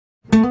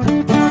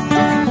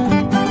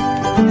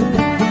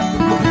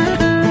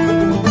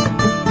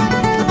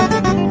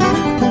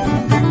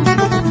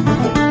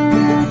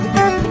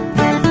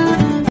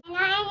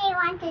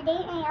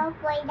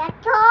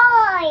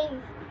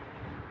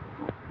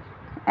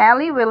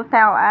Ellie will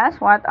tell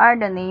us what are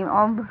the name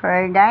of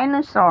her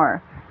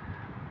dinosaur.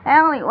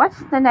 Ellie,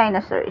 what's the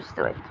dinosaur is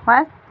to it?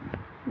 What?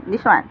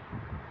 This one?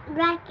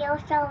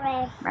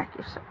 Brachiosaurus.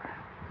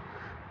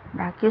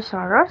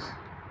 Brachiosaurus.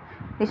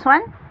 This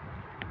one?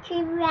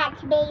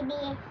 T-Rex,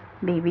 baby.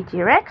 Baby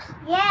T-Rex.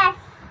 Yes.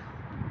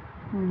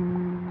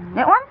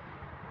 That one?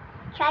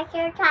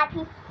 Triceratops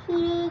is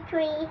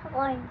 3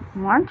 horns.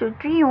 1, 2,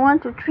 3. 1,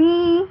 2,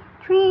 3.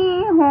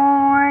 3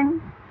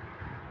 horn.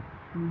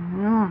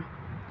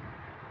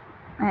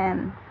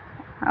 And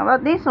how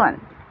about this one?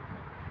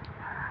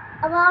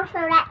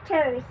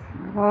 Velociraptors.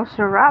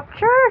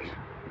 Velociraptors.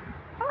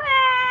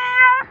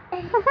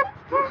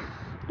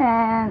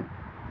 And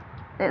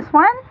this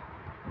one?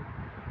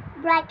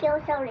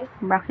 Brachiosaurus.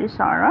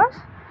 Brachiosaurus.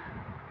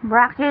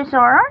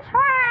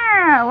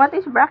 What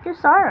is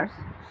Brachiosaurus?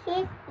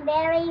 She's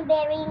very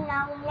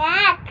long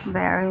neck.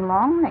 Very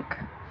long neck.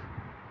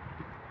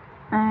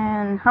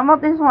 And how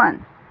about this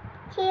one?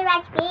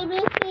 T-Rex, baby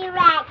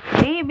T-Rex.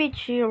 Baby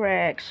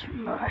T-Rex.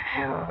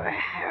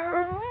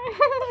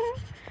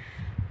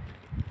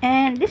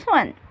 And this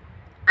one?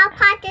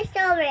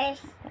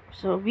 Apatosaurus.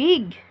 So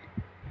big.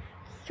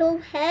 So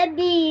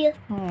heavy.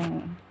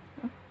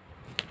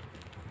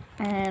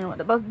 And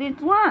what about this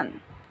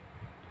one?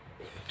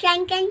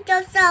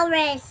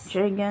 Gigantosaurus.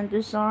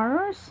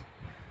 Gigantosaurus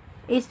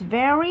is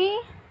very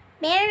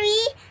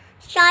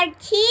sharp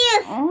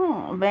teeth.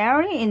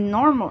 Very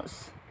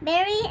enormous.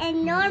 Very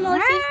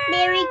enormous. It's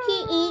very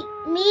to eat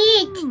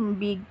meat.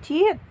 Big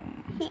teeth.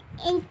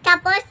 And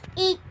tapos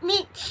eat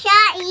meat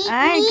siya.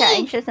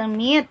 Kain siya sa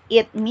meat.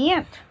 Eat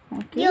meat.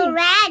 Okay. You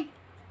read?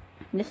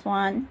 This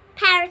one.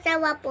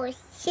 Parasaurus.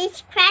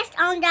 She's crashed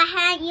on the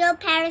hand. Yung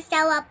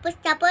Parasaurus.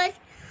 Tapos,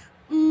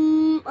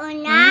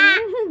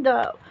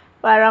 The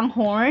parang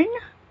horn.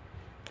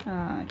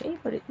 Okay,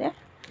 put it there.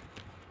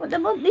 What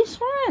about this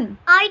one?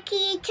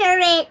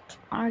 Archaeopteryx.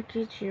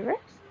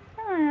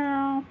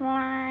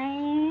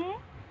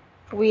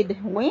 With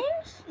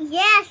wings?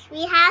 Yes,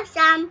 we have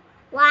some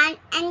 1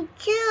 and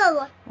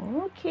 2.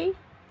 Okay.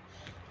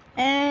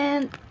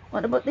 And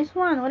what about this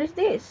one? What is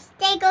this?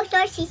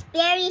 Stegosaurus is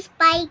very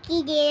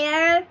spiky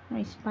there.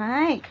 May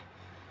spike.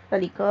 Sa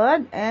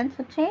likod and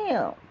sa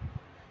tail.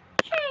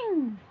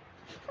 Ching!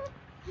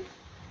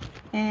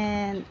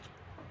 And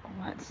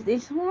what's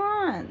this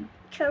one?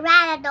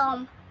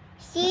 Pteranodon.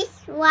 She's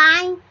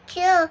 1,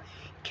 2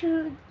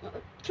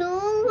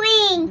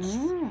 wings.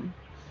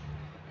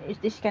 Is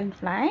this can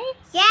fly?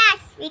 Yes,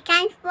 we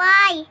can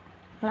fly.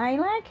 Fly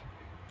like?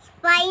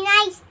 Fly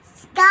nice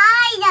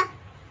sky.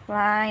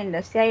 Fly in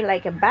the sky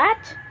like a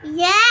bat?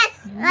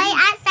 Yes, like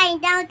upside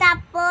down.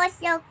 Tapos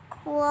yung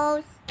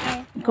close.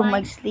 Kung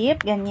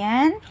mag-sleep,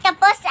 ganyan.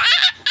 Tapos,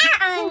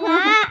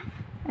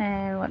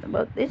 And what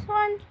about this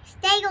one?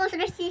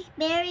 Stegosaurus is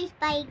very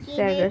spiky.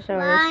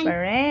 Stegosaurus pa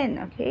rin.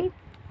 Okay.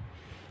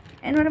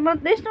 And what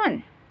about this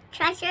one?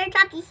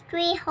 Triceratops is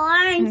 3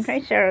 horns.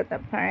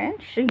 Triceratops pa rin.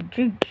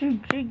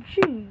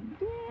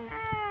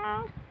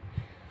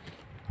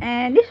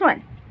 And this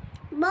one?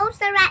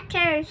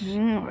 Velociraptors.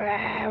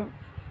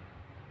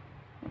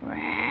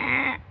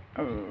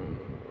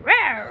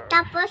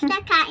 Tapos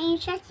nakain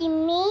siya si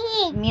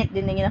meat. Meat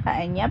din na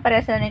ginakain niya.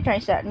 Para sa ni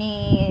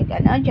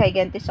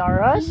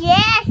Gigantosaurus.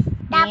 Yes.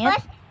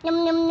 Tapos,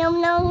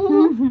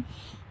 num.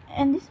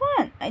 And this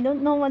one, I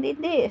don't know what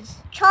it is.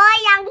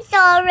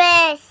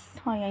 Tyrannosaurus.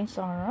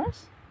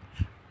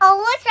 Oh,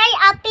 what's like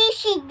a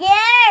fishy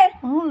there?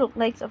 Oh, look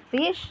like a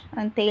fish.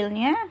 Ang tail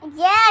niya.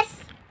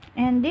 Yes.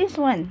 And this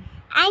one?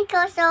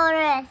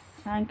 Ankylosaurus.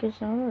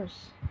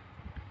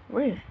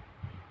 Where?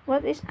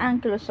 What is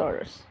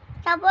Ankylosaurus?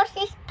 Tapos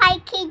is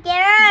spiky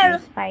there.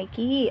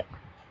 Spiky.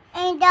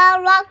 And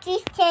the rocky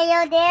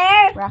tail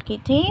there. Rocky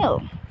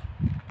tail.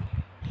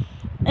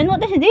 And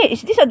what is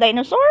this? Is this a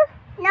dinosaur?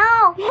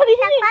 No. What is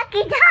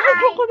it?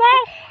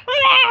 Crocodile.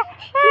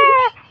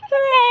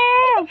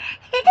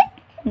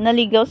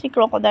 Naligaw si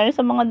crocodile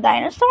sa mga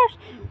dinosaurs.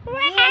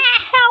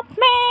 Help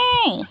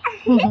me!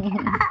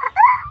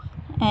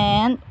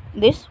 And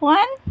this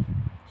one?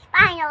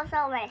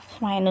 Spinosaurus.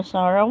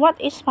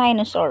 What is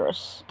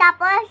Spinosaurus?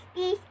 Tapos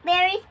is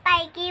very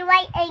spiky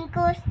white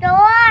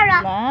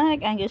ankylosaur.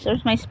 Like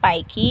ankylosaurus may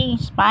spiky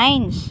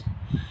spines.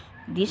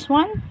 This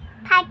one?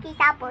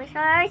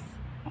 Pachycephalosaurus.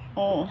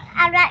 Oh.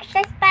 Arat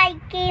siya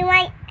spiky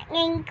white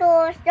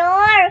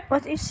ankylosaur.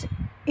 What is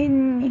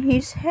in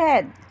his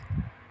head?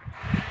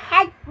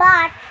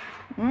 Headbutt.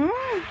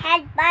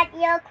 Headbutt,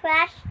 you'll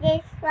crash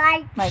this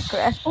one. My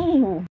crash.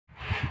 Oh.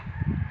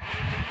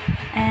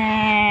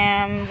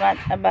 And what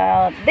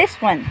about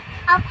this one?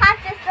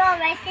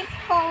 Apatosaurus is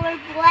color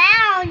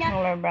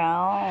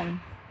brown.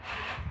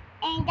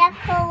 And the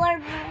color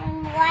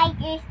white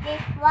is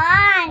this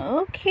one.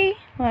 Okay.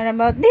 What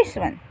about this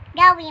one?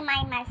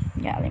 Gallimimus.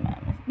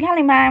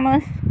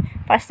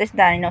 Fastest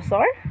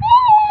dinosaur.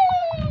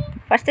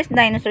 Fastest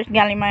dinosaur is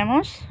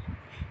Gallimimus.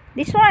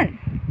 This one.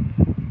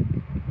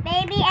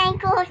 Baby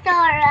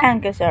Ankylosaurus.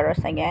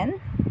 Ankylosaurus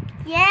again.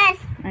 Yes.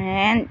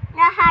 And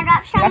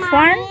Naharap siya, last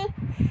one.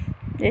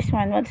 This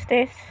one, what's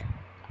this?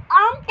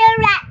 on the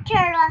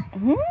raptor.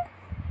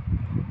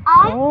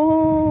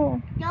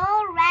 On the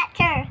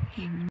raptor.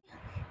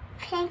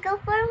 Thank you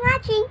for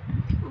watching.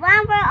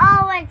 Remember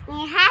always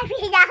be happy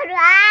to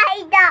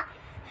ride.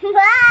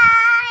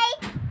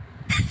 Bye.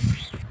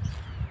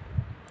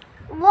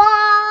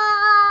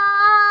 Bye.